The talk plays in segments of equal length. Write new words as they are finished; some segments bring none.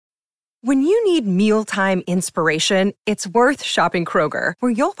When you need mealtime inspiration, it's worth shopping Kroger,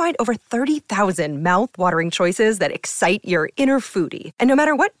 where you'll find over 30,000 mouth-watering choices that excite your inner foodie. And no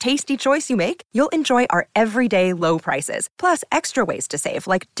matter what tasty choice you make, you'll enjoy our everyday low prices, plus extra ways to save,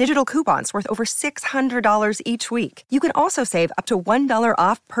 like digital coupons worth over $600 each week. You can also save up to $1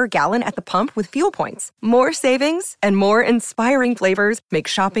 off per gallon at the pump with fuel points. More savings and more inspiring flavors make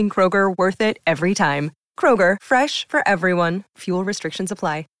shopping Kroger worth it every time. Kroger, fresh for everyone. Fuel restrictions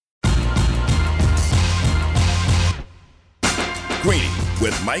apply. Greeny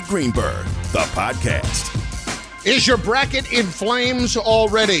with Mike Greenberg, the podcast. Is your bracket in flames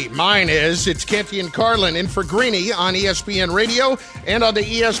already? Mine is. It's Canty and Carlin in for Greeny on ESPN Radio and on the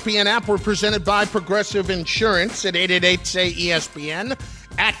ESPN app. We're presented by Progressive Insurance at 888-SAY-ESPN,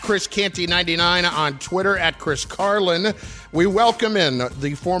 at Chris Canty 99 on Twitter, at Chris Carlin. We welcome in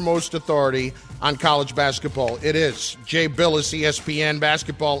the foremost authority on college basketball. It is Jay Bilas, ESPN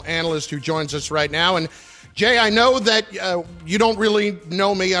basketball analyst, who joins us right now. And Jay, I know that you don't really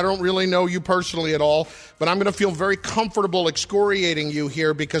know me. I don't really know you personally at all, but I'm going to feel very comfortable excoriating you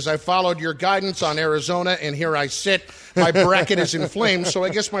here because I followed your guidance on Arizona, and here I sit. My bracket is in flames. So I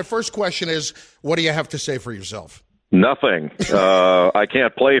guess my first question is, what do you have to say for yourself? Nothing. I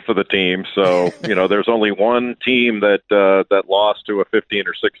can't play for the team, so there's only one team that lost to a 15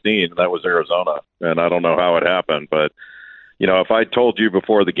 or 16, and that was Arizona. And I don't know how it happened, but if I told you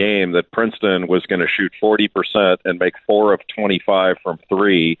before the game that Princeton was going to shoot 40% and make 4 of 25 from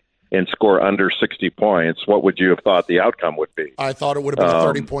 3 and score under 60 points, what would you have thought the outcome would be? I thought it would have been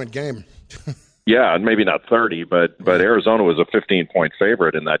a 30-point game. Yeah, and maybe not 30, but Arizona was a 15-point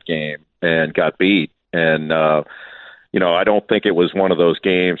favorite in that game and got beat. And, I don't think it was one of those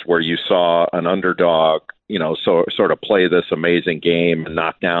games where you saw an underdog, sort of play this amazing game and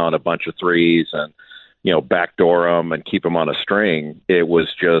knock down a bunch of threes and, backdoor them and keep them on a string. It was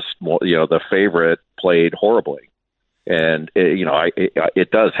just, the favorite played horribly. And,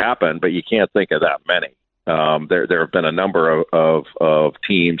 it does happen, but you can't think of that many. There have been a number of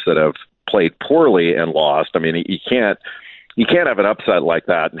teams that have played poorly and lost. I mean, you can't have an upset like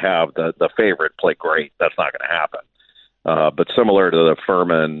that and have the favorite play great. That's not going to happen. But similar to the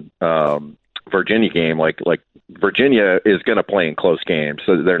Furman Virginia game, like Virginia is going to play in close games,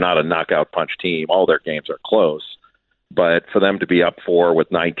 so they're not a knockout punch team. All their games are close. But for them to be up 4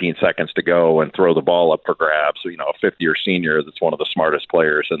 with 19 seconds to go and throw the ball up for grabs, a fifth-year senior that's one of the smartest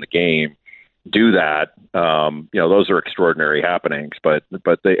players in the game, do that, those are extraordinary happenings. But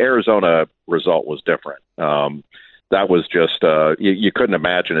the Arizona result was different. That was just you couldn't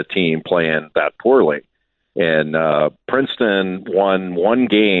imagine a team playing that poorly. And Princeton won one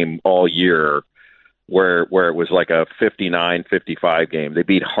game all year where it was like a 59-55 game. They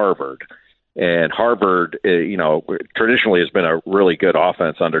beat Harvard. And Harvard, traditionally has been a really good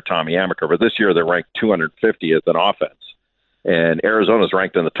offense under Tommy Amaker, but this year they're ranked 250th in offense. And Arizona's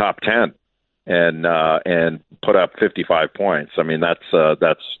ranked in the top 10 and put up 55 points. I mean, that's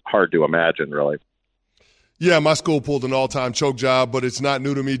hard to imagine, really. Yeah, my school pulled an all-time choke job, but it's not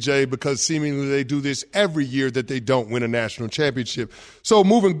new to me, Jay, because seemingly they do this every year that they don't win a national championship. So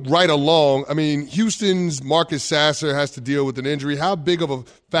moving right along, I mean, Houston's Marcus Sasser has to deal with an injury. How big of a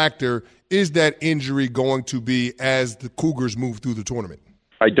factor is that injury going to be as the Cougars move through the tournament?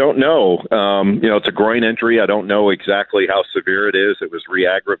 I don't know. It's a groin injury. I don't know exactly how severe it is. It was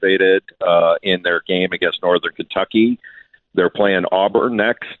re-aggravated in their game against Northern Kentucky. They're playing Auburn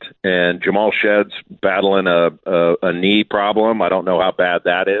next, and Jamal Shedd's battling a knee problem. I don't know how bad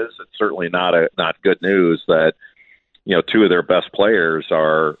that is. It's certainly not good news that two of their best players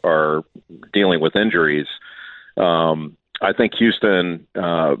are dealing with injuries. I think Houston,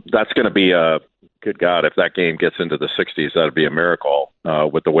 that's going to be good God, if that game gets into the 60s, that'd be a miracle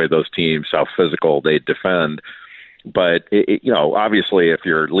with the way those teams, how physical they defend. But, obviously if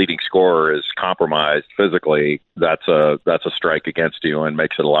your leading scorer is compromised physically, that's a strike against you and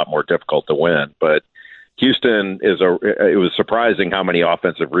makes it a lot more difficult to win. But Houston it was surprising how many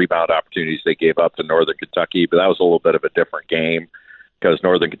offensive rebound opportunities they gave up to Northern Kentucky, but that was a little bit of a different game because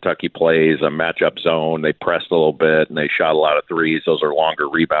Northern Kentucky plays a matchup zone. They pressed a little bit and they shot a lot of threes. Those are longer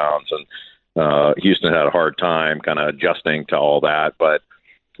rebounds. And Houston had a hard time kind of adjusting to all that, but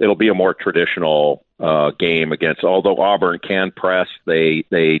it'll be a more traditional game against, although Auburn can press, they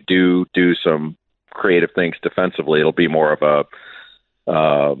do some creative things defensively. It'll be more of a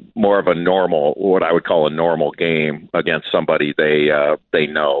normal, what I would call a normal game against somebody they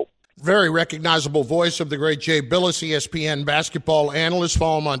know. Very recognizable voice of the great Jay Bilas, ESPN basketball analyst.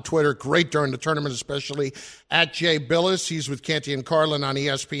 Follow him on Twitter. Great during the tournament, especially at Jay Billis. He's with Canty and Carlin on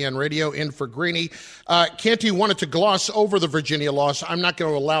ESPN Radio, in for Greeny. Canty wanted to gloss over the Virginia loss. I'm not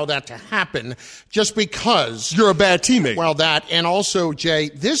going to allow that to happen just because. You're a bad teammate. Well, that, and also, Jay,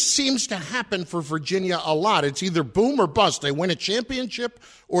 this seems to happen for Virginia a lot. It's either boom or bust. They win a championship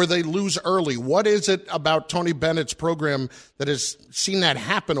or they lose early. What is it about Tony Bennett's program that has seen that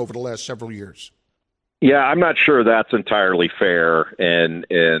happen over the last several years? Yeah, I'm not sure that's entirely fair and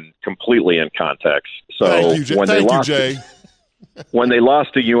completely in context. So Thank you, Jay. When they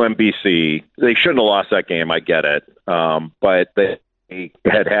lost to UMBC, they shouldn't have lost that game. I get it, but they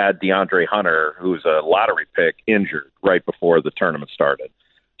had DeAndre Hunter, who's a lottery pick, injured right before the tournament started.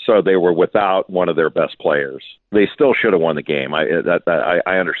 So they were without one of their best players. They still should have won the game. I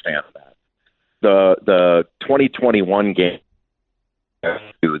understand that. The 2021 game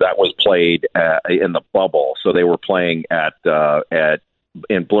that was played in the bubble, so they were playing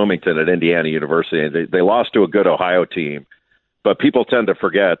in Bloomington at Indiana University. They lost to a good Ohio team, but people tend to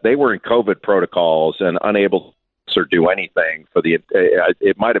forget they were in COVID protocols and unable to do anything for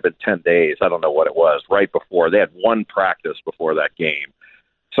it might have been 10 days. I don't know what it was. Right before they had one practice before that game.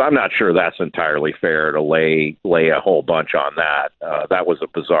 So I'm not sure that's entirely fair to lay a whole bunch on that. That was a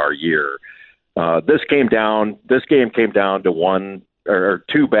bizarre year. This game came down to one or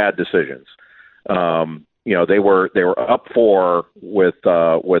two bad decisions. They were up 4 with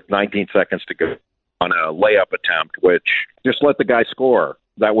 19 seconds to go on a layup attempt, which just let the guy score.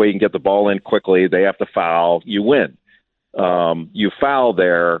 That way you can get the ball in quickly. They have to foul. You win. You foul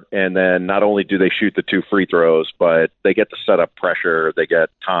there, and then not only do they shoot the 2 free throws, but they get to set up pressure. They get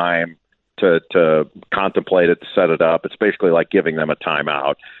time to contemplate it, to set it up. It's basically like giving them a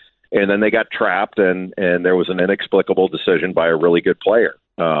timeout. And then they got trapped, and there was an inexplicable decision by a really good player.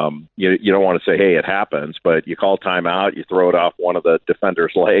 You don't want to say, hey, it happens, but you call timeout, you throw it off one of the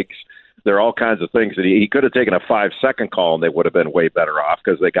defender's legs. There are all kinds of things that he could have taken a 5-second call, and they would have been way better off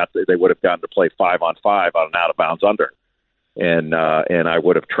because they would have gotten to play 5-on-5 on an out-of-bounds under. And I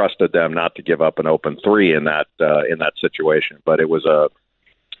would have trusted them not to give up an open 3 in that situation. But it was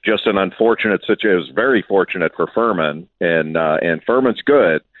just an unfortunate situation. It was very fortunate for Furman, and Furman's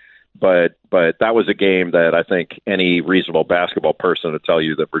good. But that was a game that I think any reasonable basketball person would tell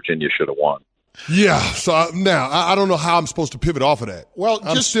you that Virginia should have won. Yeah. So now I don't know how I'm supposed to pivot off of that. Well,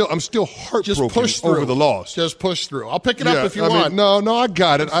 I'm still heartbroken over the loss. Just push through. I'll pick it up if you want. No, I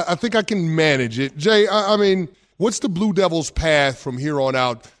got it. I think I can manage it. Jay, I mean, what's the Blue Devils' path from here on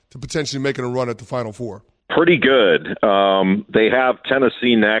out to potentially making a run at the Final Four? Pretty good. They have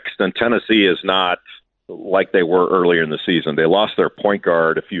Tennessee next, and Tennessee is not like they were earlier in the season. They lost their point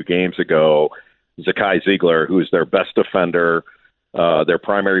guard a few games ago, Zakai Ziegler, who's their best defender, their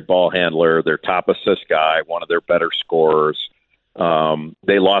primary ball handler, their top assist guy, one of their better scorers.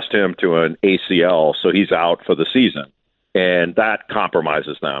 They lost him to an ACL, so he's out for the season, and that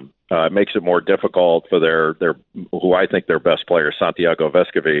compromises them. It makes it more difficult for their who I think their best player, Santiago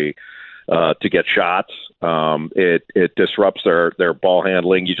Vescovi, to get shots. It disrupts their ball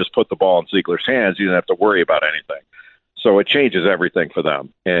handling. You just put the ball in Ziegler's hands, you don't have to worry about anything. So it changes everything for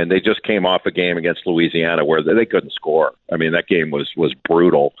them. And they just came off a game against Louisiana where they couldn't score. I mean, that game was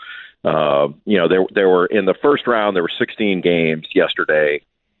brutal. There were in the first round, there were 16 games yesterday.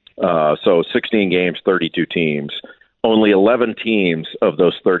 So 16 games, 32 teams. Only 11 teams of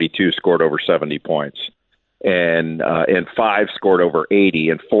those 32 scored over 70 points. And 5 scored over 80,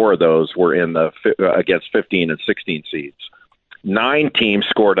 and 4 of those were in against 15 and 16 seeds. 9 teams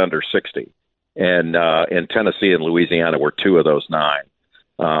scored under 60, and Tennessee and Louisiana were 2 of those 9.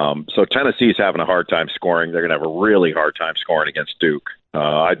 So Tennessee's having a hard time scoring. They're going to have a really hard time scoring against Duke.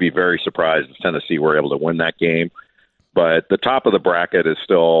 I'd be very surprised if Tennessee were able to win that game. But the top of the bracket is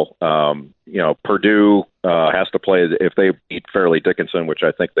still, Purdue has to play. If they beat Fairleigh Dickinson, which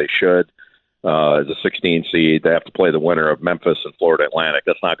I think they should, as a 16 seed, they have to play the winner of Memphis and Florida Atlantic.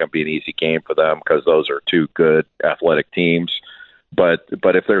 That's not going to be an easy game for them because those are 2 good athletic teams. But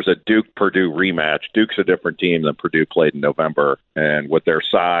if there's a Duke-Purdue rematch, Duke's a different team than Purdue played in November. And with their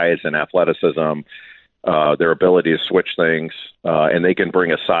size and athleticism, their ability to switch things, and they can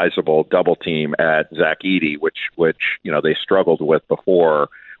bring a sizable double team at Zach Edey, which they struggled with before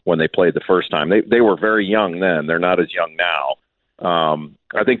when they played the first time. They were very young then. They're not as young now.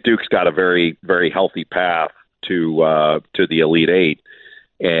 I think Duke's got a very, very healthy path to the Elite Eight,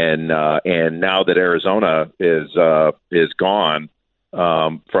 and now that Arizona is gone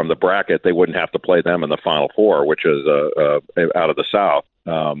from the bracket, they wouldn't have to play them in the Final Four, which is out of the South.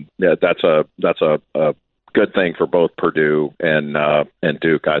 That's a good thing for both Purdue and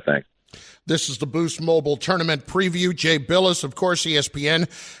Duke, I think. This is the Boost Mobile Tournament Preview. Jay Billis, of course, ESPN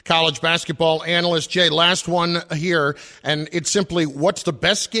college basketball analyst. Jay, last one here, and it's simply, what's the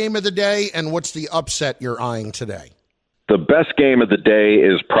best game of the day and what's the upset you're eyeing today? The best game of the day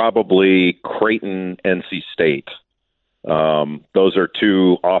is probably Creighton, NC State. Those are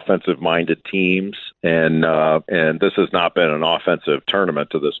two offensive-minded teams, and this has not been an offensive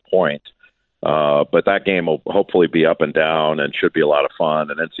tournament to this point. But that game will hopefully be up and down and should be a lot of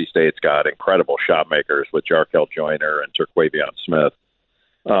fun. And NC State's got incredible shot makers with Jarkel Joyner and Terquavion Smith.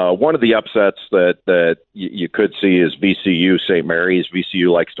 One of the upsets that you could see is VCU St. Mary's.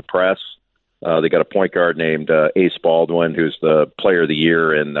 VCU likes to press. They got a point guard named Ace Baldwin, who's the player of the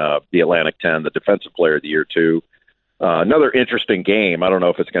year in the Atlantic 10, the defensive player of the year, too. Another interesting game, I don't know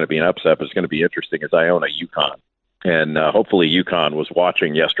if it's going to be an upset, but it's going to be interesting, is Iona UConn. And hopefully UConn was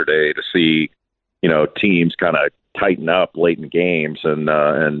watching yesterday to see, teams kind of tighten up late in games, and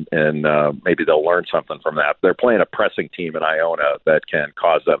maybe they'll learn something from that. They're playing a pressing team in Iona that can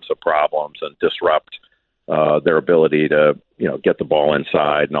cause them some problems and disrupt their ability to, get the ball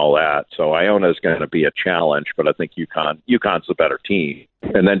inside and all that. So Iona is going to be a challenge, but I think UConn's the better team.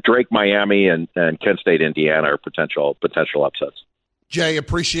 And then Drake, Miami, and Kent State, Indiana are potential upsets. Jay,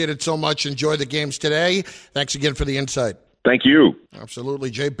 appreciate it so much. Enjoy the games today. Thanks again for the insight. Thank you. Absolutely.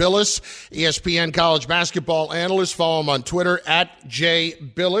 Jay Billis, ESPN college basketball analyst. Follow him on Twitter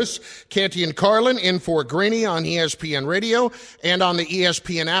 @JBillis. Canty and Carlin in for Greeny on ESPN Radio and on the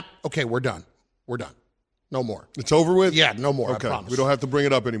ESPN app. Okay, we're done. No more. It's over with? Yeah, no more, okay. I promise. We don't have to bring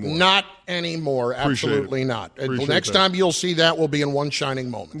it up anymore. Not anymore. Absolutely not. Next time you'll see that will be in one shining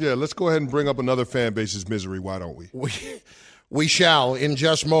moment. Yeah, let's go ahead and bring up another fan base's misery. Why don't we? We shall in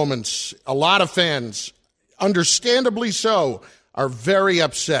just moments. A lot of fans, understandably so, are very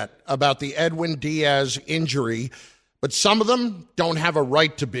upset about the Edwin Diaz injury, but some of them don't have a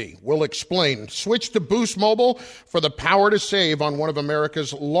right to be. We'll explain. Switch to Boost Mobile for the power to save on one of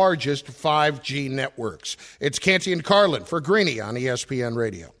America's largest 5G networks. It's Canty and Carlin for Greeny on ESPN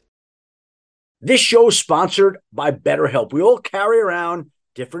Radio. This show is sponsored by BetterHelp. We all carry around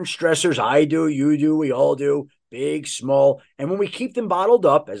different stressors. I do, you do, we all do. Big, small, and when we keep them bottled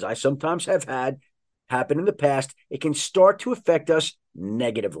up, as I sometimes have had happen in the past, it can start to affect us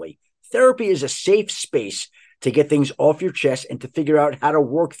negatively. Therapy is a safe space to get things off your chest and to figure out how to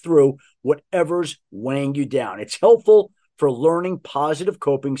work through whatever's weighing you down. It's helpful for learning positive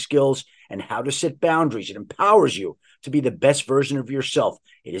coping skills and how to set boundaries. It empowers you to be the best version of yourself.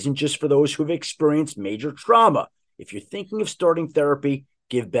 It isn't just for those who have experienced major trauma. If you're thinking of starting therapy,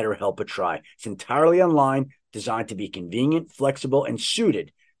 give BetterHelp a try. It's entirely online, designed to be convenient, flexible, and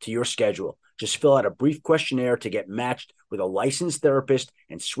suited to your schedule. Just fill out a brief questionnaire to get matched with a licensed therapist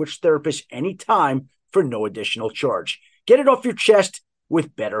and switch therapists anytime for no additional charge. Get it off your chest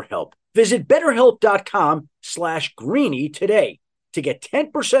with BetterHelp. Visit BetterHelp.com/Greeny today to get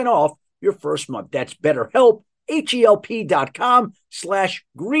 10% off your first month. That's BetterHelp,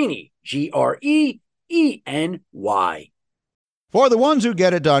 HELP.com/Greeny, GREENY. For the ones who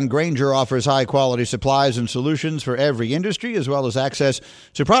get it done, Grainger offers high-quality supplies and solutions for every industry, as well as access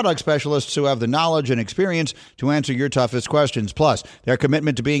to product specialists who have the knowledge and experience to answer your toughest questions. Plus, their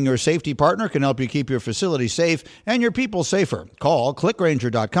commitment to being your safety partner can help you keep your facility safe and your people safer. Call,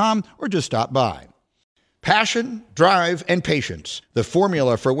 clickgrainger.com, or just stop by. Passion, drive, and patience. The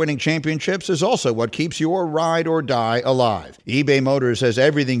formula for winning championships is also what keeps your ride or die alive. eBay Motors has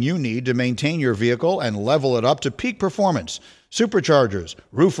everything you need to maintain your vehicle and level it up to peak performance. Superchargers,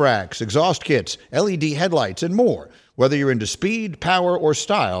 roof racks, exhaust kits, LED headlights, and more. Whether you're into speed, power, or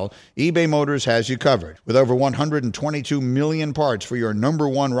style, eBay Motors has you covered. With over 122 million parts for your number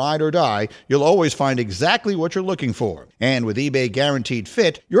one ride or die, you'll always find exactly what you're looking for. And with eBay Guaranteed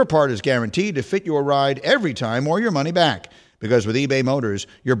Fit, your part is guaranteed to fit your ride every time or your money back. Because with eBay Motors,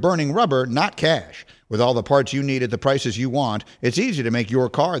 you're burning rubber, not cash. With all the parts you need at the prices you want, it's easy to make your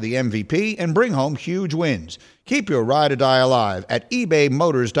car the MVP and bring home huge wins. Keep your ride or die alive at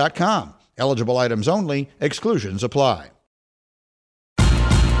ebaymotors.com. Eligible items only. Exclusions apply.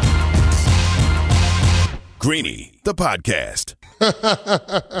 Greeny, the podcast.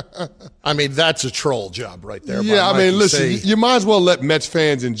 I mean, that's a troll job right there. Yeah, I mean, listen, you might as well let Mets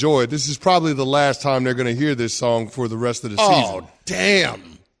fans enjoy it. This is probably the last time they're going to hear this song for the rest of the season. Oh,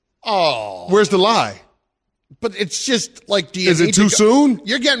 damn. Oh. Where's the lie? But it's just like, is it too soon?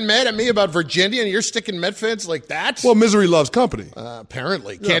 You're getting mad at me about Virginia, and you're sticking Met fans like that? Well, misery loves company.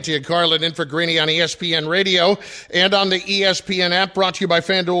 Apparently. Yeah. Canty and Carlin in for Greeny on ESPN Radio and on the ESPN app, brought to you by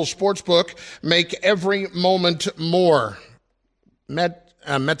FanDuel Sportsbook. Make every moment more. Met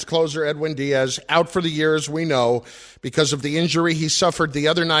Mets closer Edwin Diaz out for the year, as we know, because of the injury he suffered the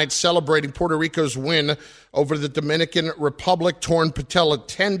other night celebrating Puerto Rico's win over the Dominican Republic, torn patella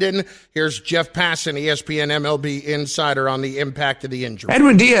tendon. Here's Jeff Passan, ESPN MLB insider, on the impact of the injury.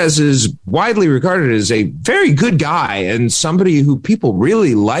 Edwin Diaz is widely regarded as a very good guy and somebody who people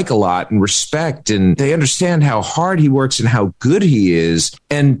really like a lot and respect, and they understand how hard he works and how good he is.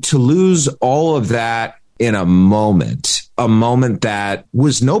 And to lose all of that in a moment that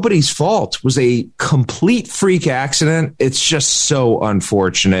was nobody's fault, was a complete freak accident. It's just so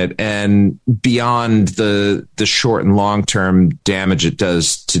unfortunate. And beyond the short and long-term damage it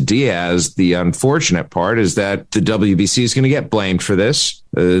does to Diaz, the unfortunate part is that the WBC is going to get blamed for this.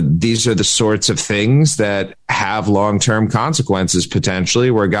 These are the sorts of things that have long-term consequences potentially,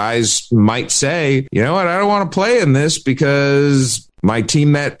 where guys might say, you know what, I don't want to play in this because my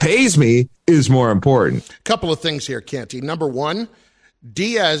team that pays me is more important. A couple of things here, Canty. Number one,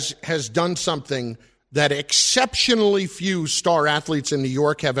 Diaz has done something that exceptionally few star athletes in New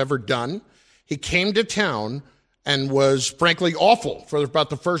York have ever done. He came to town and was, frankly, awful for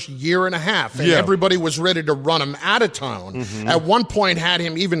about the first year and a half. And everybody was ready to run him out of town. Mm-hmm. At one point had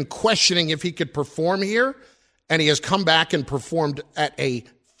him even questioning if he could perform here. And he has come back and performed at a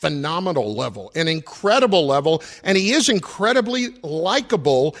phenomenal level, an incredible level, and he is incredibly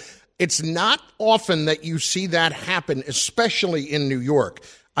likable. It's not often that you see that happen, especially in New York.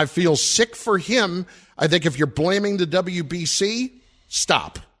 I feel sick for him. I think if you're blaming the WBC,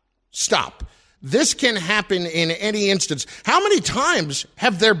 stop. This can happen in any instance. How many times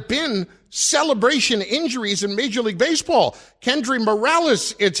have there been celebration injuries in Major League Baseball? Kendry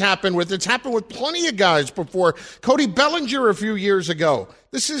Morales, it's happened with plenty of guys before. Cody Bellinger a few years ago.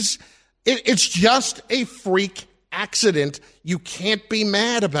 It's just a freak accident. You can't be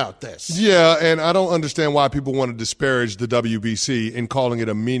mad about this. Yeah, and I don't understand why people want to disparage the WBC in calling it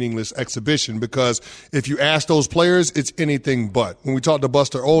a meaningless exhibition, because if you ask those players, it's anything but. When we talked to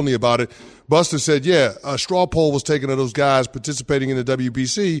Buster Olney about it, Buster said, a straw poll was taken of those guys participating in the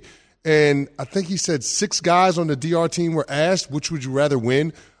WBC, and I think he said 6 guys on the DR team were asked, which would you rather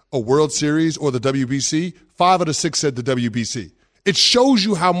win, a World Series or the WBC? 5 of the 6 said the WBC. It shows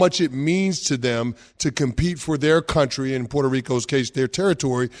you how much it means to them to compete for their country, in Puerto Rico's case, their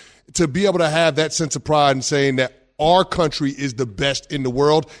territory, to be able to have that sense of pride in saying that our country is the best in the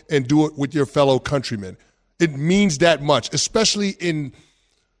world and do it with your fellow countrymen. It means that much, especially in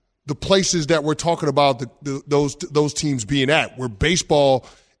the places that we're talking about those teams being at, where baseball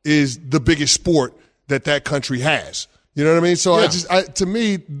is the biggest sport that country has. You know what I mean? So to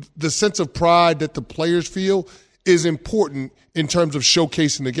me, the sense of pride that the players feel is important in terms of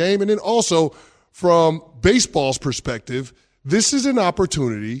showcasing the game. And then also from baseball's perspective, this is an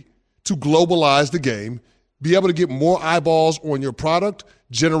opportunity to globalize the game, be able to get more eyeballs on your product,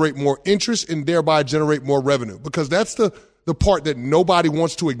 generate more interest, and thereby generate more revenue. Because that's the part that nobody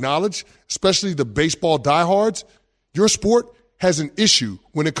wants to acknowledge, especially the baseball diehards. Your sport has an issue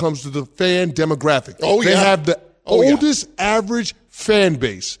when it comes to the fan demographic. They have the oldest average fan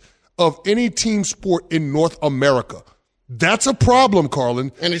base of any team sport in North America. That's a problem,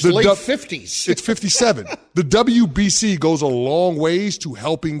 Carlin. And it's late 50s. It's 57. The WBC goes a long ways to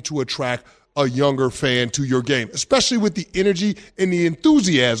helping to attract a younger fan to your game, especially with the energy and the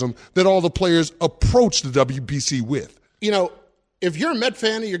enthusiasm that all the players approach the WBC with. You know, if you're a Met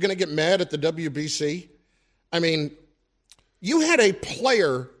fan and you're going to get mad at the WBC, I mean, you had a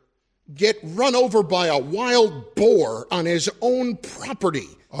player get run over by a wild boar on his own property.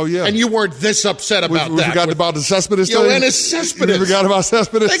 Oh, yeah. And you weren't this upset about that. We forgot about the Cespedes thing? And his Cespedes. You forgot about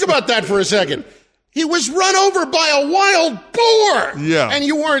Cespedes? Think about that for a second. He was run over by a wild boar. Yeah. And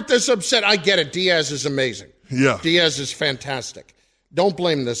you weren't this upset. I get it. Diaz is amazing. Yeah. Diaz is fantastic. Don't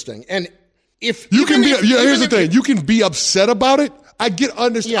blame this thing. And if you can be, here's the thing. You can be upset about it. I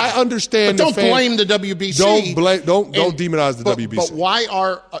understand. But don't blame the WBC. Don't demonize the WBC. But why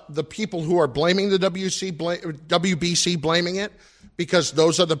are the people who are blaming the WBC blaming it? Because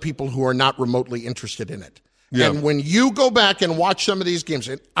those are the people who are not remotely interested in it. Yeah. And when you go back and watch some of these games,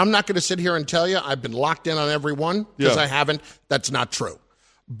 and I'm not going to sit here and tell you I've been locked in on every one, because I haven't. That's not true.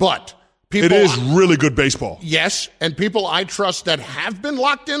 But people, it is really good baseball. Yes, and people I trust that have been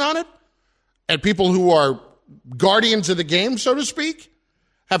locked in on it, and people who are guardians of the game, so to speak,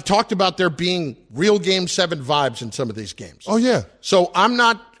 have talked about there being real Game 7 vibes in some of these games. Oh, yeah. So I am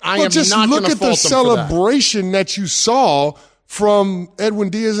not going to fault them for that. Just look at the celebration that you saw from Edwin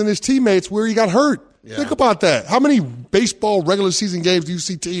Diaz and his teammates where he got hurt. Yeah. Think about that. How many baseball regular season games do you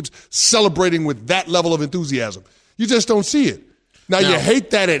see teams celebrating with that level of enthusiasm? You just don't see it. Now, you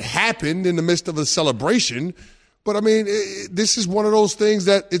hate that it happened in the midst of a celebration, But, I mean, this is one of those things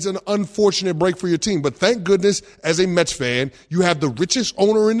that it's an unfortunate break for your team. But thank goodness, as a Mets fan, you have the richest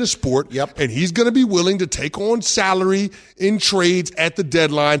owner in the sport. Yep. And he's going to be willing to take on salary in trades at the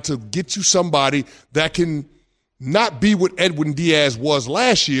deadline to get you somebody that can not be what Edwin Diaz was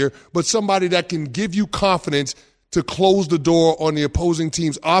last year, but somebody that can give you confidence to close the door on the opposing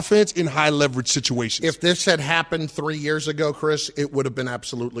team's offense in high-leverage situations. If this had happened 3 years ago, Chris, it would have been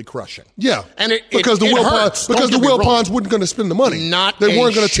absolutely crushing. Yeah, and because the Wilpons weren't going to spend the money. They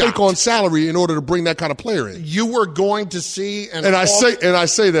weren't going to take on salary in order to bring that kind of player in. You were going to see, and I say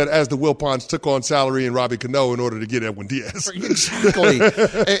that as the Wilpons took on salary and Robbie Cano in order to get Edwin Diaz. Exactly,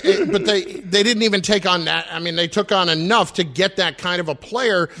 but they didn't even take on that. I mean, they took on enough to get that kind of a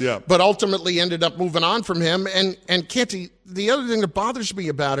player, but ultimately ended up moving on from him. And Canty, the other thing that bothers me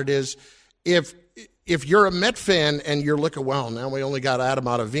about it is if you're a Met fan and you're looking, well, now we only got Adam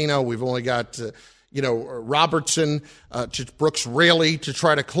Ottavino, we've only got Robertson, Brooks Raley to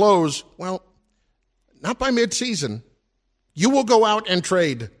try to close. Well, not by midseason. You will go out and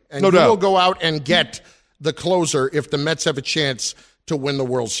trade, and you will go out and get the closer if the Mets have a chance to win the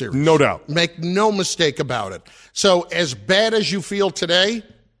World Series. No doubt. Make no mistake about it. So as bad as you feel today,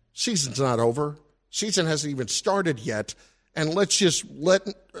 season's not over. Season hasn't even started yet, and let's just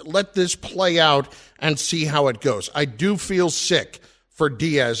let this play out and see how it goes. I do feel sick for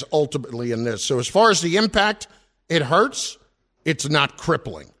Diaz ultimately in this. So as far as the impact, it hurts. It's not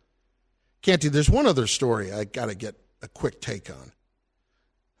crippling. Canty, there's one other story I got to get a quick take on.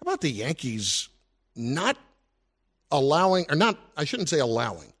 How about the Yankees not allowing, or not, I shouldn't say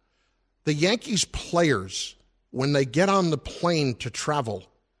allowing, the Yankees players, when they get on the plane to travel,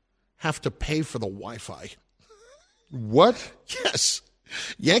 have to pay for the Wi-Fi. What? Yes.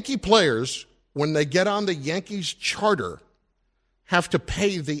 Yankee players, when they get on the Yankees charter, have to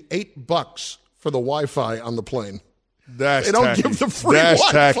pay the $8 for the Wi-Fi on the plane. They don't give the free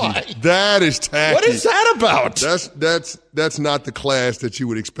Wi-Fi. Tacky. That is tacky. What is that about? That's not the class that you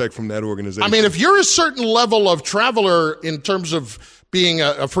would expect from that organization. I mean, if you're a certain level of traveler in terms of being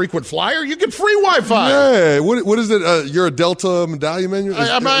a frequent flyer, you get free Wi-Fi. Yeah. What is it? You're a Delta medallion menu?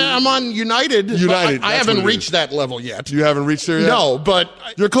 I'm on United. I haven't reached that level yet. You haven't reached there yet? No, but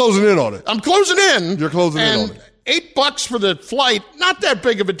you're closing in on it. I'm closing in. You're closing in on it. $8 for the flight, not that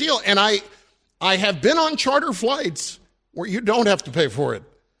big of a deal. And I have been on charter flights where you don't have to pay for it.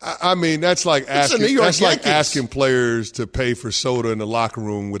 I mean, that's like asking players to pay for soda in the locker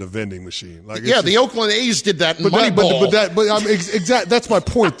room with a vending machine. The Oakland A's did that in Moneyball. But that's my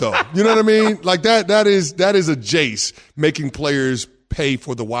point, though. You know what I mean? Like that is a jace, making players pay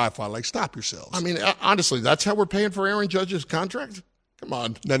for the Wi-Fi. Like, stop yourselves. I mean, honestly, that's how we're paying for Aaron Judge's contract? Come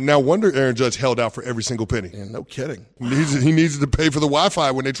on. Now wonder Aaron Judge held out for every single penny. Yeah, no kidding. He needs to pay for the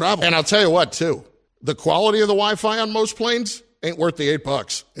Wi-Fi when they travel. And I'll tell you what, too. The quality of the Wi-Fi on most planes ain't worth the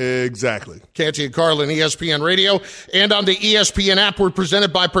 $8. Exactly. Canty and Carlin, ESPN Radio, and on the ESPN app. We're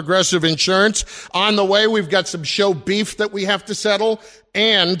presented by Progressive Insurance. On the way, we've got some show beef that we have to settle,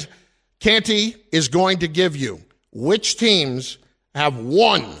 and Canty is going to give you which teams have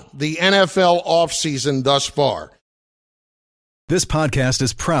won the NFL offseason thus far. This podcast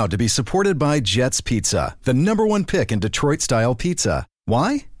is proud to be supported by Jets Pizza, the #1 pick in Detroit-style pizza.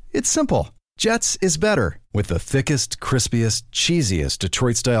 Why? It's simple. Jets is better. With the thickest, crispiest, cheesiest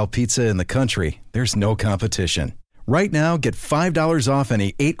Detroit-style pizza in the country, there's no competition. Right now, get $5 off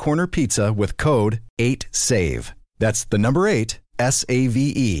any 8-corner pizza with code 8SAVE. That's the number 8,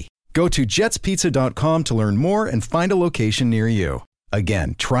 S-A-V-E. Go to jetspizza.com to learn more and find a location near you.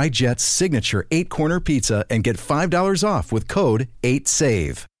 Again, try Jet's signature 8-corner pizza and get $5 off with code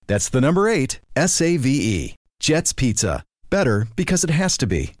 8SAVE. That's the number 8, S-A-V-E. Jet's Pizza. Better because it has to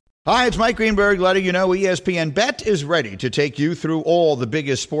be. Hi, it's Mike Greenberg letting you know ESPN Bet is ready to take you through all the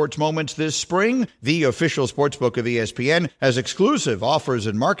biggest sports moments this spring. The official sportsbook of ESPN has exclusive offers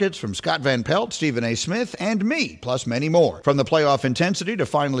and markets from Scott Van Pelt, Stephen A. Smith, and me, plus many more. From the playoff intensity to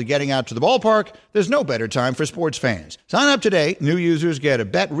finally getting out to the ballpark, there's no better time for sports fans. Sign up today. New users get a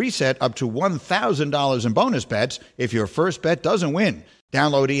bet reset up to $1,000 in bonus bets if your first bet doesn't win.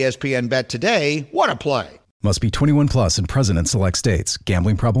 Download ESPN Bet today. What a play. Must be 21 plus and present in select states.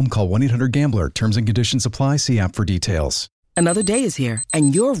 Gambling problem? Call 1-800-GAMBLER. Terms and conditions apply. See app for details. Another day is here,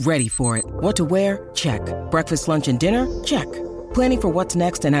 and you're ready for it. What to wear? Check. Breakfast, lunch, and dinner? Check. Planning for what's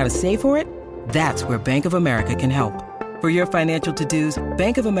next and how to save for it? That's where Bank of America can help. For your financial to-dos,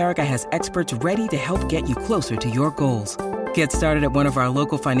 Bank of America has experts ready to help get you closer to your goals. Get started at one of our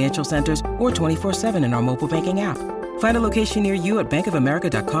local financial centers or 24/7 in our mobile banking app. Find a location near you at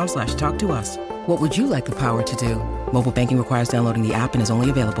bankofamerica.com/talktous. What would you like the power to do? Mobile banking requires downloading the app and is only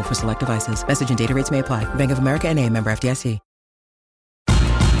available for select devices. Message and data rates may apply. Bank of America N.A., member FDIC.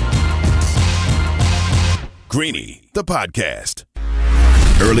 Greeny, the podcast.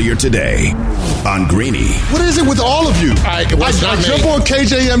 Earlier today on Greeny. What is it with all of you? I jump on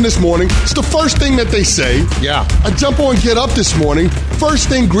KJM this morning. It's the first thing that they say. Yeah. I jump on Get Up this morning. First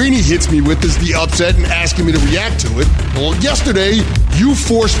thing Greeny hits me with is the upset and asking me to react to it. Well, yesterday, you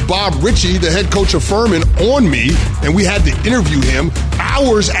forced Bob Ritchie, the head coach of Furman, on me, and we had to interview him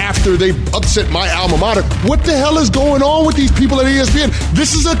hours after they upset my alma mater. What the hell is going on with these people at ESPN?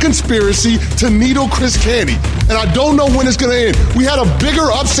 This is a conspiracy to needle Chris Canty, and I don't know when it's going to end. We had a bigger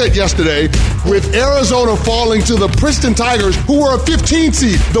upset yesterday with Arizona falling to the Princeton Tigers, who were a 15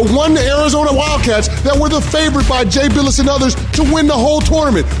 seed, the one Arizona Wildcats that were the favorite by Jay Billis and others to win the whole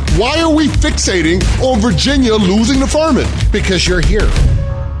tournament. Why are we fixating on Virginia losing to Furman? Because you're here.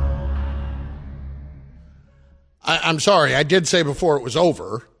 I'm sorry, I did say before it was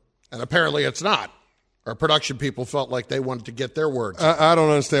over, and apparently it's not. Our production people felt like they wanted to get their words. I don't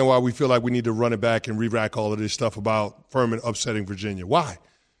understand why we feel like we need to run it back and re-rack all of this stuff about Furman upsetting Virginia. Why?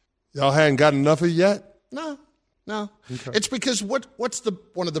 Y'all hadn't gotten enough of it yet? No. Okay. It's because what's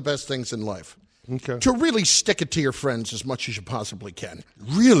one of the best things in life? Okay. To really stick it to your friends as much as you possibly can.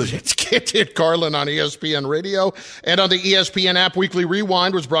 Really? It's Canty and Carlin on ESPN Radio and on the ESPN app. Weekly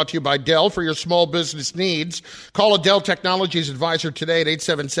Rewind was brought to you by Dell for your small business needs. Call a Dell Technologies advisor today at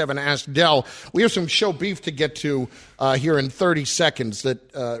 877-ASK-DELL. We have some show beef to get to here in 30 seconds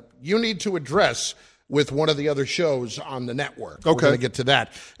that you need to address with one of the other shows on the network. Okay. We're going to get to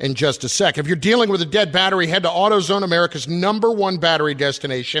that in just a sec. If you're dealing with a dead battery, head to AutoZone, America's #1 battery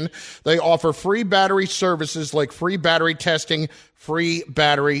destination. They offer free battery services like free battery testing, free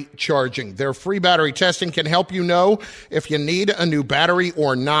battery charging. Their free battery testing can help you know if you need a new battery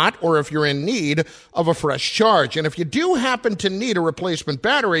or not, or if you're in need of a fresh charge. And if you do happen to need a replacement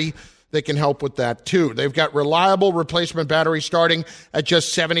battery, they can help with that, too. They've got reliable replacement batteries starting at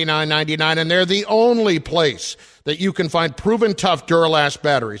just $79.99, and they're the only place that you can find proven tough Duralast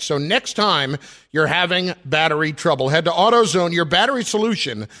batteries. So next time you're having battery trouble, head to AutoZone, your battery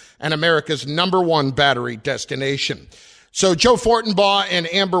solution, and America's #1 battery destination. So Joe Fortenbaugh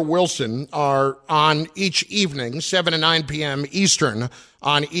and Amber Wilson are on each evening, 7 to 9 p.m. Eastern,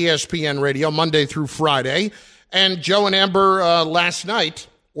 on ESPN Radio, Monday through Friday. And Joe and Amber last night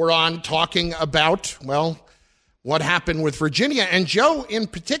were on talking about, well, what happened with Virginia. And Joe, in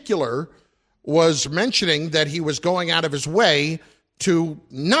particular, was mentioning that he was going out of his way to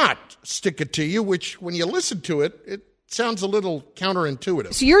not stick it to you, which, when you listen to it, it sounds a little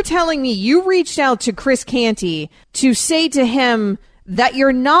counterintuitive. So you're telling me you reached out to Chris Canty to say to him that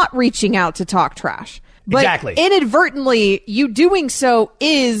you're not reaching out to talk trash. But exactly. Inadvertently, you doing so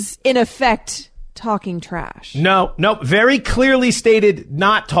is, in effect, talking trash. No, very clearly stated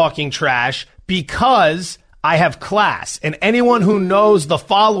not talking trash because I have class. And anyone who knows the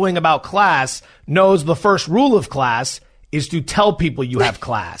following about class knows the first rule of class is to tell people you have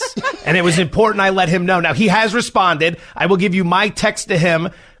class. And it was important I let him know. Now, he has responded. I will give you my text to him.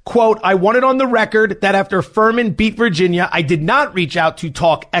 Quote, I want it on the record that after Furman beat Virginia, I did not reach out to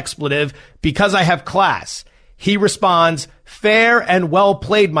talk expletive because I have class. He responds, fair and well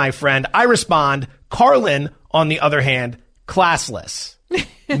played, my friend. I respond, Carlin, on the other hand, classless.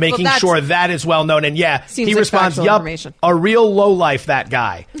 Making sure that is well known. And yeah, he responds, yup, a real lowlife, that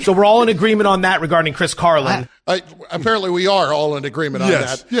guy. So we're all in agreement on that regarding Chris Carlin. Apparently we are all in agreement on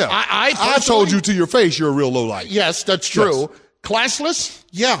that. Yeah. I told you to your face you're a real lowlife. Yes, that's true. Yes. Classless?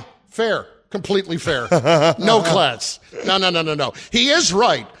 Yeah, fair. Completely fair. No class. No. He is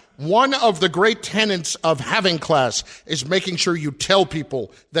right. One of the great tenets of having class is making sure you tell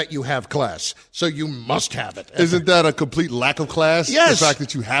people that you have class. So you must have it. Isn't that a complete lack of class? Yes. The fact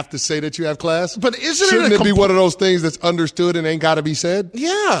that you have to say that you have class? But Shouldn't it be one of those things that's understood and ain't got to be said?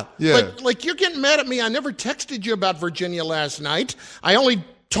 Yeah. Yeah. But, like, you're getting mad at me. I never texted you about Virginia last night. I only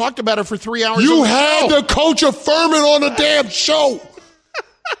talked about it for 3 hours. You had the coach of Furman on the damn show.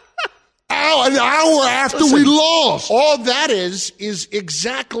 An hour after we lost. All that is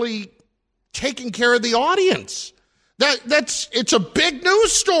exactly taking care of the audience. It's a big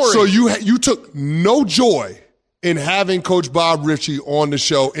news story. So you took no joy in having Coach Bob Ritchie on the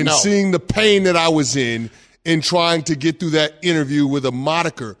show and seeing the pain that I was in trying to get through that interview with a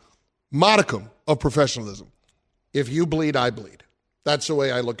modicum of professionalism. If you bleed, I bleed. That's the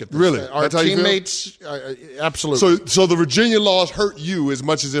way I look at this. Really? Our That's how you teammates, absolutely. So the Virginia loss hurt you as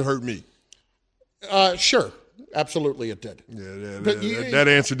much as it hurt me? Sure. Absolutely it did. Yeah, that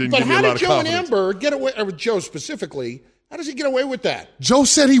answer didn't give me a lot of confidence. But how did Joe and Amber get away, or Joe specifically, How does he get away with that? Joe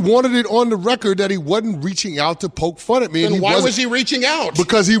said he wanted it on the record that he wasn't reaching out to poke fun at me. Then why was he reaching out?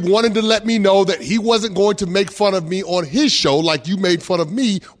 Because he wanted to let me know that he wasn't going to make fun of me on his show like you made fun of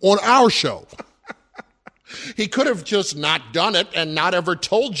me on our show. He could have just not done it and not ever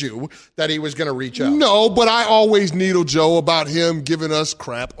told you that he was going to reach out. No, but I always needle Joe about him giving us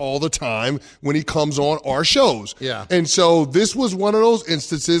crap all the time when he comes on our shows. Yeah. And so this was one of those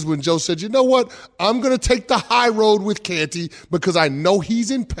instances when Joe said, you know what? I'm going to take the high road with Canty because I know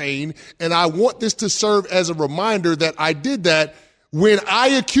he's in pain, and I want this to serve as a reminder that I did that when I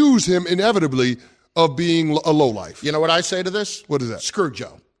accuse him inevitably of being a lowlife. You know what I say to this? What is that? Screw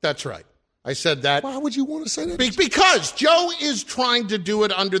Joe. That's right. I said that. Why would you want to say that? Because Joe is trying to do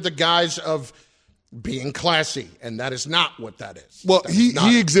it under the guise of being classy, and that is not what that is. Well,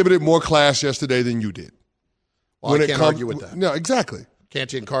 he exhibited more class yesterday than you did. Well, I can't argue with that. No, exactly.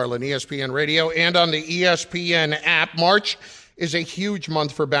 Canty and Carlin, ESPN Radio, and on the ESPN app. March is a huge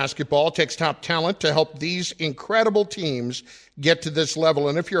month for basketball. It takes top talent to help these incredible teams get to this level.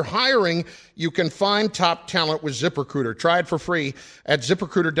 And if you're hiring, you can find top talent with ZipRecruiter. Try it for free at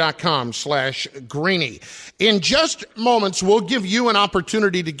ZipRecruiter.com/Greeny. In just moments, we'll give you an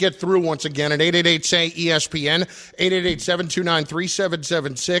opportunity to get through once again at 888-SAY-ESPN,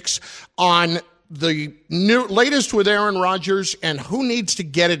 888-729-3776 on the latest with Aaron Rodgers and who needs to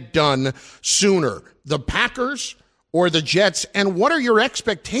get it done sooner, the Packers or the Jets, and what are your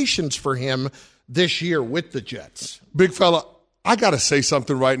expectations for him this year with the Jets? Big fella, I got to say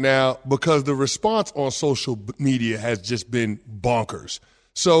something right now because the response on social media has just been bonkers.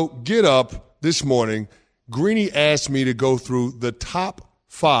 So get up this morning. Greeny asked me to go through the top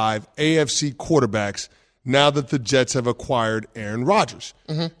 5 AFC quarterbacks now that the Jets have acquired Aaron Rodgers.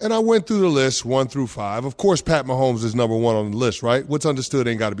 Mm-hmm. And I went through the list 1 through 5. Of course, Pat Mahomes is number 1 on the list, right? What's understood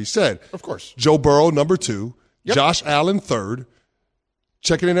ain't got to be said. Of course. Joe Burrow, number 2. Yep. Josh Allen, 3rd.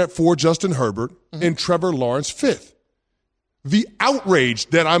 Checking in at 4, Justin Herbert. Mm-hmm. And Trevor Lawrence, 5th. The outrage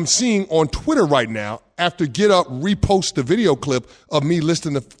that I'm seeing on Twitter right now after Get Up repost the video clip of me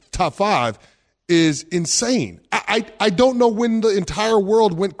listing the top 5 is insane. I don't know when the entire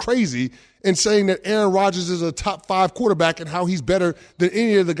world went crazy in saying that Aaron Rodgers is a top 5 quarterback and how he's better than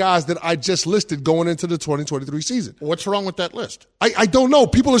any of the guys that I just listed going into the 2023 season. What's wrong with that list? I don't know.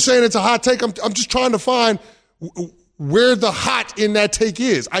 People are saying it's a hot take. I'm just trying to find where the hot in that take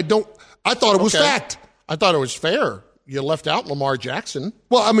is. I thought it was fact. I thought it was fair. You left out Lamar Jackson.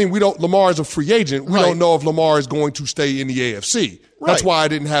 Well, I mean, Lamar is a free agent. We don't know if Lamar is going to stay in the AFC. Right. That's why I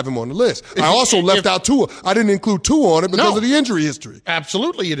didn't have him on the list. I also left out Tua. I didn't include Tua on it because of the injury history.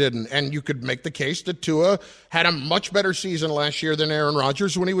 Absolutely you didn't. And you could make the case that Tua had a much better season last year than Aaron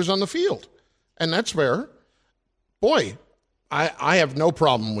Rodgers when he was on the field. And that's fair. Boy, I have no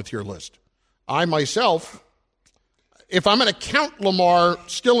problem with your list. I myself, if I'm going to count Lamar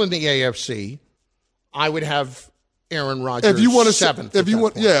still in the AFC, I would have Aaron Rodgers if you want to 7th. If you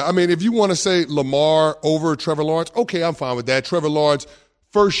want to say Lamar over Trevor Lawrence, okay, I'm fine with that. Trevor Lawrence,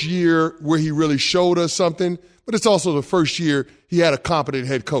 first year where he really showed us something, but it's also the first year he had a competent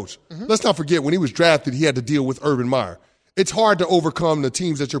head coach. Mm-hmm. Let's not forget when he was drafted, he had to deal with Urban Meyer. It's hard to overcome the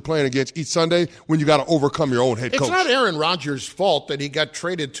teams that you're playing against each Sunday when you got to overcome your own head coach. It's not Aaron Rodgers' fault that he got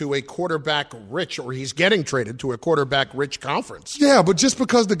traded to a quarterback-rich, or he's getting traded to a quarterback-rich conference. Yeah, but just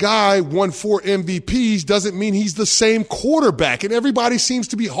because the guy won 4 MVPs doesn't mean he's the same quarterback, and everybody seems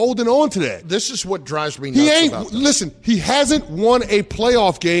to be holding on to that. This is what drives me nuts about this. Listen, he hasn't won a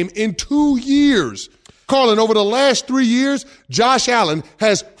playoff game in 2 years. Carlin, over the last 3 years, Josh Allen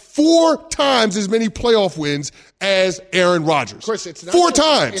has 4 times as many playoff wins as Aaron Rodgers. Chris, it's not 4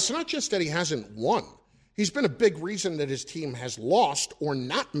 times. It's not just that he hasn't won. He's been a big reason that his team has lost or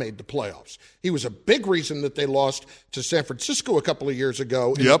not made the playoffs. He was a big reason that they lost to San Francisco a couple of years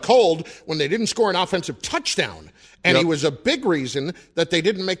ago in the cold when they didn't score an offensive touchdown. And he was a big reason that they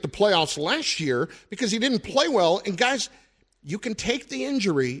didn't make the playoffs last year because he didn't play well. And guys, you can take the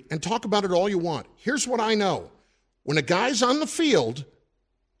injury and talk about it all you want. Here's what I know. When a guy's on the field,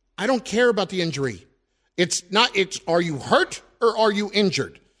 I don't care about the injury. It's are you hurt or are you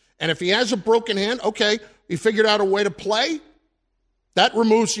injured? And if he has a broken hand, okay, he figured out a way to play, that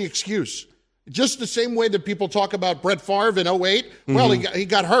removes the excuse. Just the same way that people talk about Brett Favre in 2008. Mm-hmm. Well, he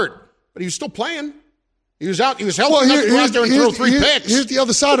got hurt, but he was still playing. He was out. He was healthy enough to go out there and throw 3 picks. Here's the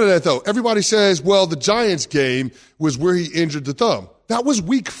other side of that, though. Everybody says, well, the Giants game was where he injured the thumb. That was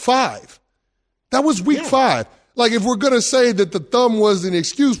week 5. That was week 5. Like, if we're going to say that the thumb was an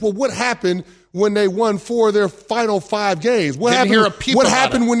excuse, well, what happened when they won 4 of their final 5 games? What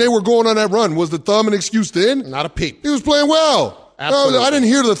happened when they were going on that run? Was the thumb an excuse then? Not a peep. He was playing well. Absolutely. No, I didn't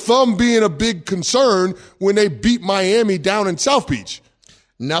hear the thumb being a big concern when they beat Miami down in South Beach.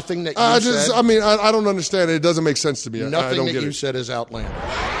 Nothing that you said. I mean, I don't understand it. It doesn't make sense to me. Nothing that you said is outlandish.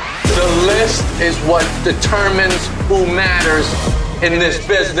 The list is what determines who matters in this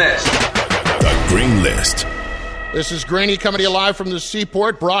business. The Green List. This is Greeny coming to you live from the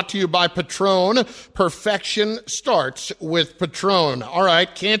Seaport, brought to you by Patron. Perfection starts with Patron. All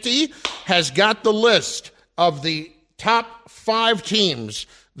right, Canty has got the list of the top 5 teams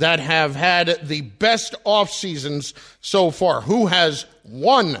that have had the best off seasons so far. Who has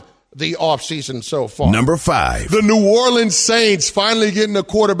won the offseason so far? Number 5. The New Orleans Saints finally getting a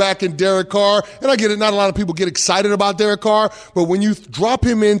quarterback in Derek Carr. And I get it, not a lot of people get excited about Derek Carr, but when you drop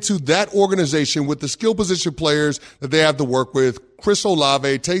him into that organization with the skill position players that they have to work with, Chris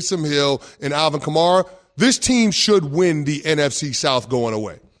Olave, Taysom Hill, and Alvin Kamara, this team should win the NFC South going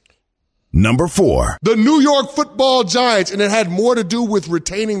away. Number 4. The New York Football Giants, and it had more to do with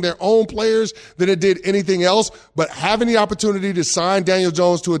retaining their own players than it did anything else, but having the opportunity to sign Daniel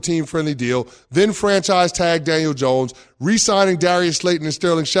Jones to a team-friendly deal, then franchise tag Daniel Jones, re-signing Darius Slayton and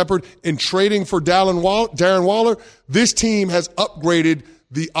Sterling Shepard, and trading for Darren Waller, this team has upgraded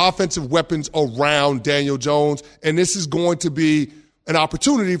the offensive weapons around Daniel Jones, and this is going to be an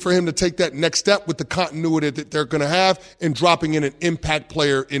opportunity for him to take that next step with the continuity that they're going to have and dropping in an impact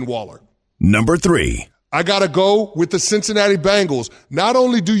player in Waller. Number 3. I got to go with the Cincinnati Bengals. Not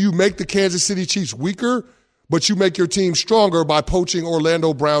only do you make the Kansas City Chiefs weaker, but you make your team stronger by poaching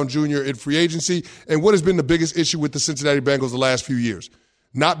Orlando Brown Jr. in free agency. And what has been the biggest issue with the Cincinnati Bengals the last few years?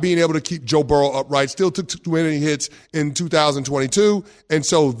 Not being able to keep Joe Burrow upright. Still took too many hits in 2022. And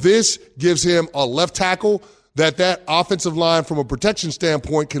so this gives him a left tackle that offensive line from a protection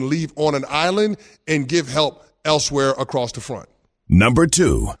standpoint can leave on an island and give help elsewhere across the front. Number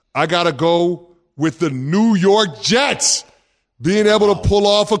 2. I got to go with the New York Jets being able to pull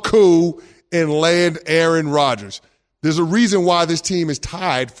off a coup and land Aaron Rodgers. There's a reason why this team is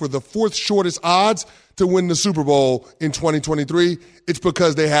tied for the 4th shortest odds to win the Super Bowl in 2023. It's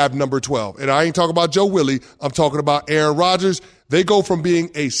because they have number 12. And I ain't talking about Joe Willie. I'm talking about Aaron Rodgers. They go from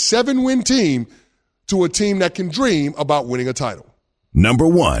being a 7-win team to a team that can dream about winning a title. Number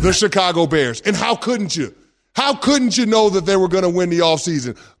 1. The Chicago Bears. And how couldn't you? How couldn't you know that they were going to win the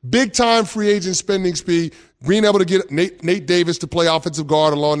offseason? Big-time free agent spending speed, being able to get Nate Davis to play offensive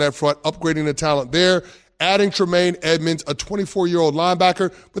guard along that front, upgrading the talent there, adding Tremaine Edmonds, a 24-year-old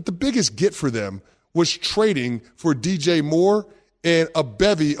linebacker. But the biggest get for them was trading for DJ Moore and a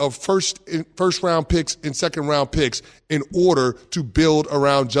bevy of first-round picks and second-round picks in order to build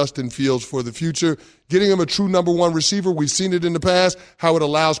around Justin Fields for the future. Getting him a true number 1 receiver, we've seen it in the past, how it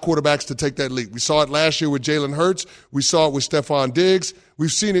allows quarterbacks to take that leap. We saw it last year with Jalen Hurts. We saw it with Stephon Diggs.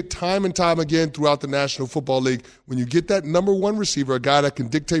 We've seen it time and time again throughout the National Football League. When you get that number 1 receiver, a guy that can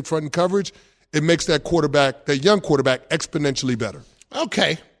dictate front and coverage, it makes that young quarterback, exponentially better.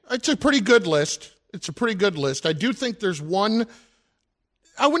 Okay. It's a pretty good list. I do think there's one,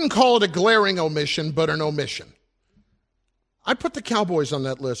 I wouldn't call it a glaring omission, but an omission. I put the Cowboys on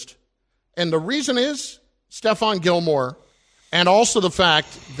that list. And the reason is Stephon Gilmore, and also the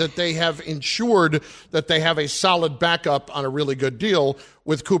fact that they have ensured that they have a solid backup on a really good deal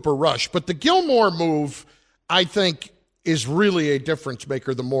with Cooper Rush. But the Gilmore move, I think, is really a difference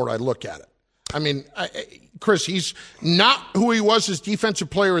maker the more I look at it. I mean, Chris, he's not who he was as Defensive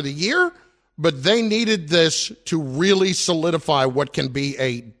Player of the Year, but they needed this to really solidify what can be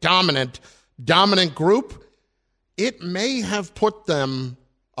a dominant group. It may have put them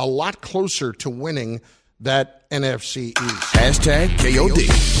a lot closer to winning that NFC East. Hashtag KOD.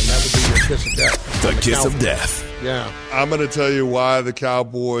 That would be your kiss of death. The kiss of death. Yeah. I'm going to tell you why the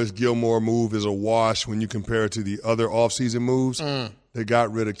Cowboys' Gilmore move is a wash when you compare it to the other offseason moves. They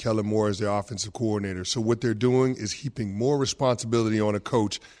got rid of Kellen Moore as their offensive coordinator. So what they're doing is heaping more responsibility on a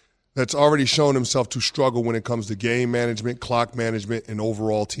coach that's already shown himself to struggle when it comes to game management, clock management, and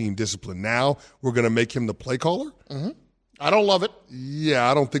overall team discipline. Now we're going to make him the play caller? Mm-hmm. I don't love it. Yeah,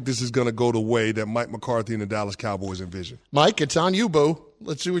 I don't think this is going to go the way that Mike McCarthy and the Dallas Cowboys envision. Mike, it's on you, boo.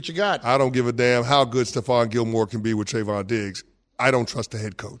 Let's see what you got. I don't give a damn how good Stephon Gilmore can be with Trayvon Diggs. I don't trust the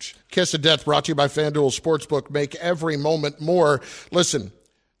head coach. Kiss of Death brought to you by FanDuel Sportsbook. Make every moment more. Listen,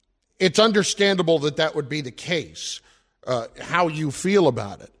 it's understandable that would be the case, how you feel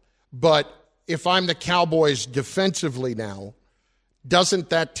about it. But if I'm the Cowboys defensively now,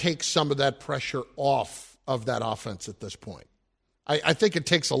 doesn't that take some of that pressure off of that offense at this point? I think it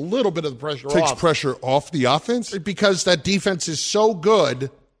takes a little bit of the pressure off. Takes pressure off the offense? Because that defense is so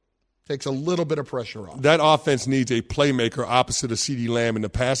good, takes a little bit of pressure off. That offense needs a playmaker opposite of CeeDee Lamb in the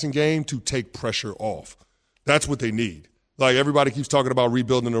passing game to take pressure off. That's what they need. Like everybody keeps talking about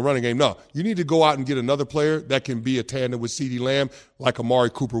rebuilding the running game. No, you need to go out and get another player that can be a tandem with CeeDee Lamb like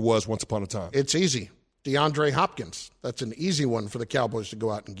Amari Cooper was once upon a time. It's easy. DeAndre Hopkins. That's an easy one for the Cowboys to go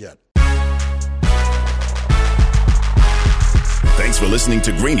out and get. Thanks for listening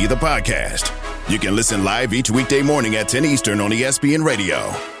to Greeny, the podcast. You can listen live each weekday morning at 10 Eastern on ESPN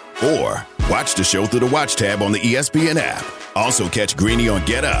Radio. Or watch the show through the Watch tab on the ESPN app. Also catch Greeny on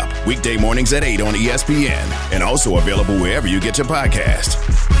Get Up, weekday mornings at 8 on ESPN. And also available wherever you get your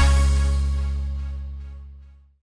podcast.